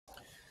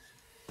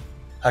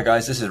Hi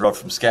guys, this is Rod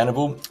from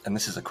Scannable, and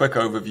this is a quick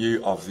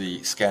overview of the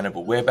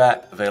Scannable web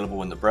app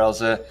available in the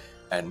browser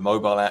and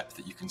mobile app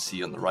that you can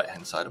see on the right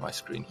hand side of my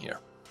screen here.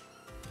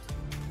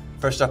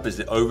 First up is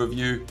the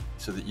overview,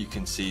 so that you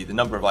can see the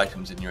number of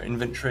items in your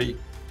inventory,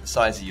 the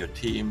size of your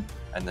team,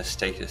 and the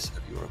status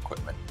of your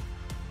equipment.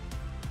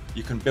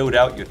 You can build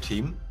out your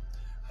team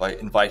by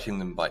inviting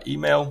them by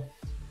email,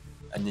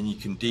 and then you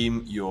can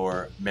deem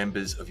your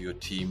members of your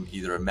team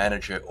either a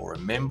manager or a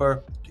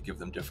member to give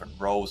them different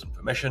roles and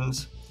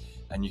permissions.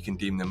 And you can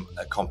deem them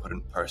a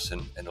competent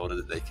person in order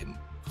that they can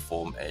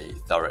perform a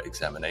thorough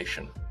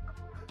examination.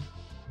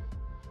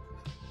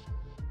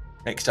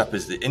 Next up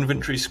is the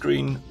inventory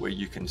screen, where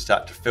you can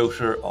start to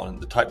filter on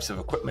the types of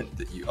equipment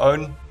that you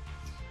own.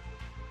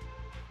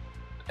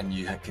 And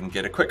you can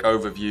get a quick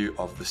overview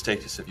of the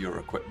status of your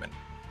equipment.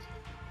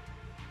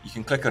 You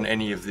can click on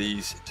any of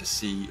these to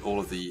see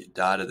all of the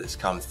data that's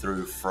come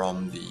through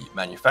from the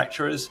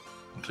manufacturers,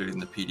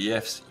 including the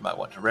PDFs you might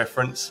want to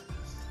reference.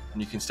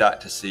 And you can start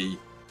to see,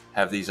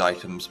 have these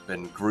items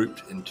been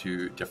grouped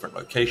into different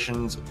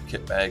locations, or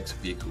kit bags,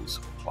 vehicles,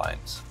 or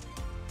clients.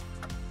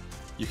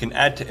 You can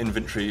add to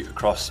inventory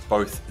across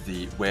both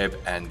the web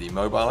and the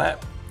mobile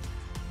app,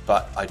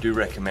 but I do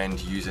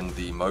recommend using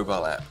the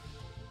mobile app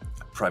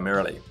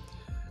primarily.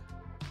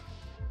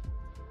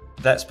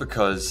 That's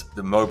because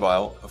the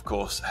mobile, of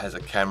course, has a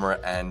camera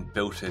and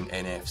built-in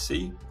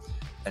NFC,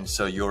 and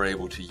so you're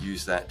able to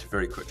use that to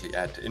very quickly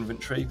add to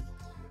inventory.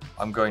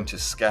 I'm going to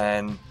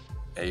scan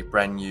a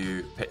brand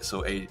new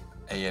Petzl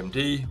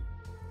AMD,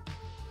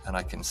 and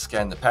I can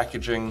scan the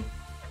packaging,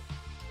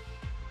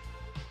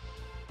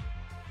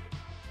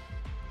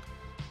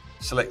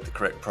 select the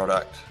correct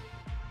product,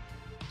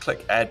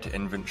 click add to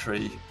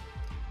inventory.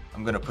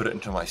 I'm going to put it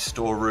into my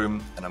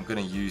storeroom, and I'm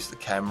going to use the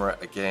camera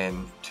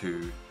again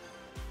to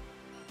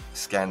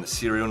scan the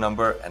serial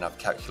number, and I've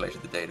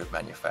calculated the date of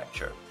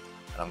manufacture,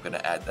 and I'm going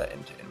to add that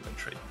into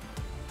inventory.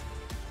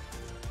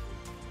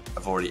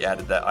 I've already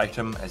added that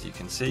item, as you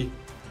can see,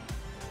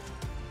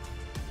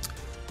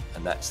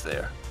 and that's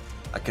there.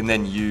 I can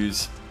then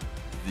use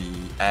the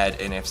add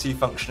NFC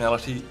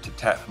functionality to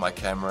tap my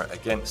camera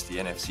against the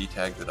NFC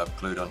tag that I've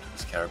glued onto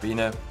this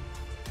carabiner,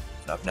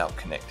 and I've now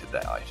connected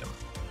that item.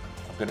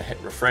 I'm going to hit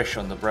refresh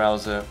on the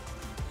browser,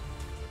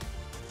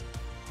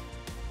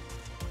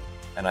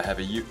 and I have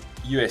a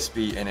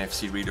USB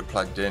NFC reader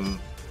plugged in,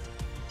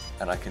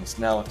 and I can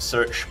now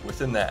search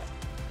within that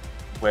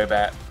web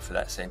app for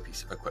that same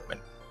piece of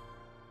equipment.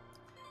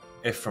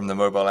 If from the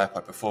mobile app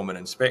I perform an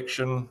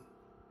inspection,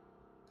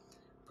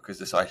 because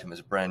this item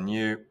is brand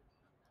new,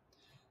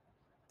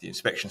 the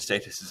inspection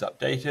status is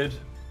updated,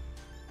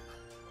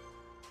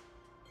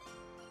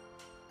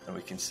 and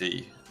we can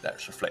see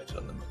that's reflected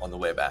on the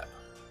web app.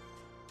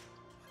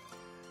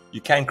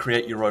 You can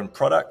create your own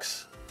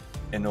products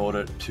in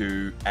order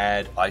to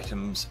add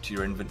items to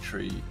your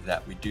inventory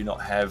that we do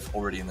not have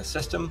already in the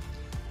system,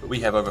 but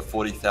we have over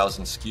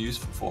 40,000 SKUs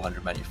from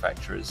 400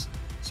 manufacturers,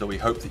 so we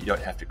hope that you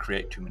don't have to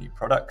create too many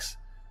products,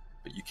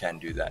 but you can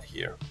do that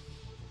here.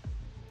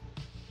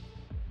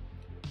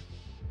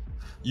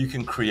 You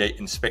can create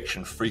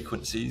inspection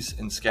frequencies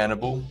in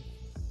Scannable,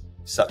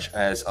 such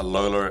as a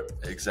Lola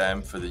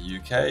exam for the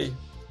UK,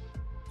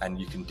 and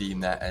you can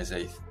deem that as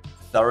a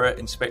thorough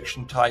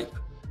inspection type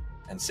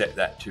and set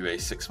that to a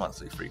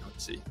 6-monthly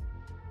frequency.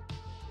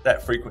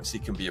 That frequency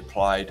can be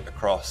applied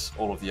across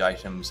all of the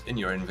items in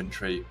your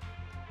inventory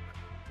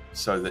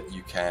so that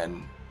you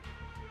can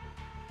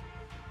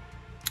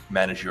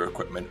manage your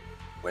equipment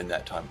when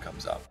that time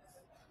comes up.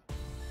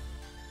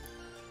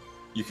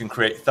 You can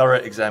create thorough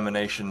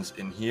examinations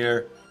in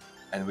here,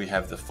 and we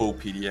have the full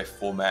PDF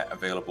format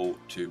available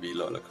to be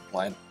Lola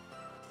compliant.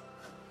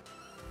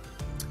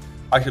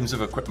 Items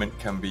of equipment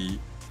can be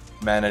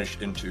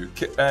managed into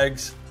kit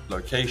bags,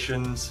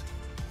 locations,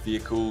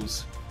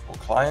 vehicles, or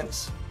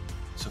clients.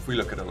 So if we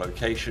look at a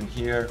location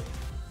here,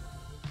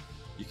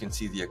 you can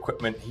see the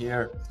equipment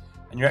here,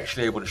 and you're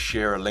actually able to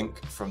share a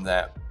link from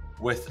that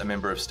with a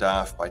member of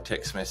staff by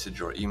text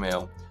message or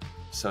email,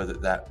 so that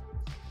that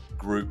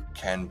group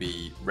can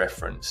be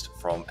referenced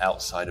from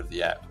outside of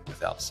the app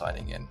without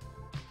signing in.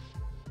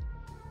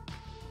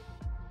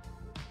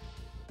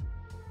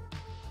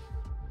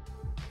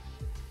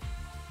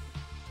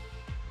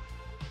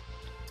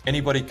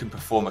 Anybody can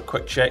perform a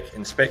quick check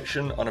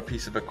inspection on a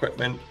piece of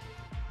equipment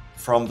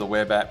from the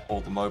web app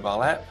or the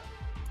mobile app,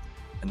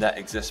 and that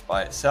exists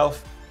by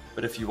itself.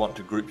 But if you want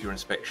to group your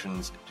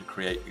inspections to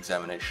create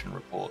examination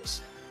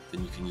reports,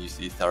 then you can use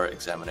the thorough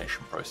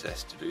examination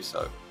process to do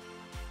so.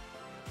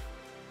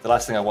 The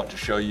last thing I want to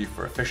show you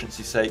for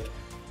efficiency's sake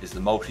is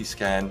the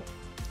multi-scan,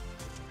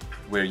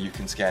 where you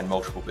can scan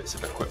multiple bits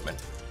of equipment.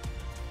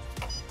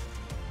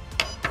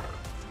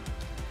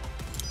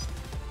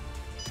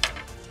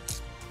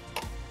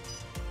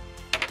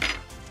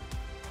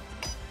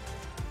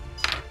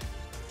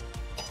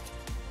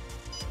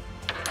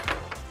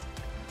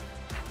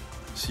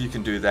 So you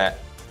can do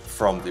that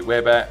from the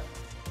web app,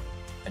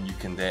 and you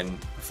can then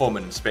perform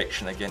an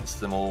inspection against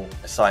them all,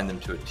 assign them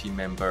to a team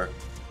member,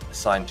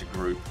 assign to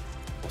group,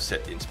 or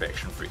set the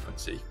inspection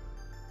frequency.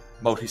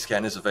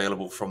 Multi-scan is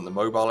available from the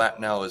mobile app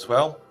now as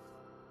well.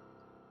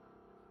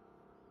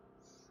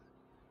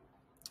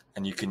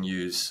 And you can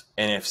use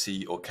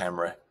NFC or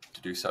camera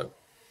to do so.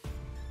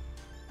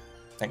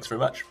 Thanks very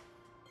much.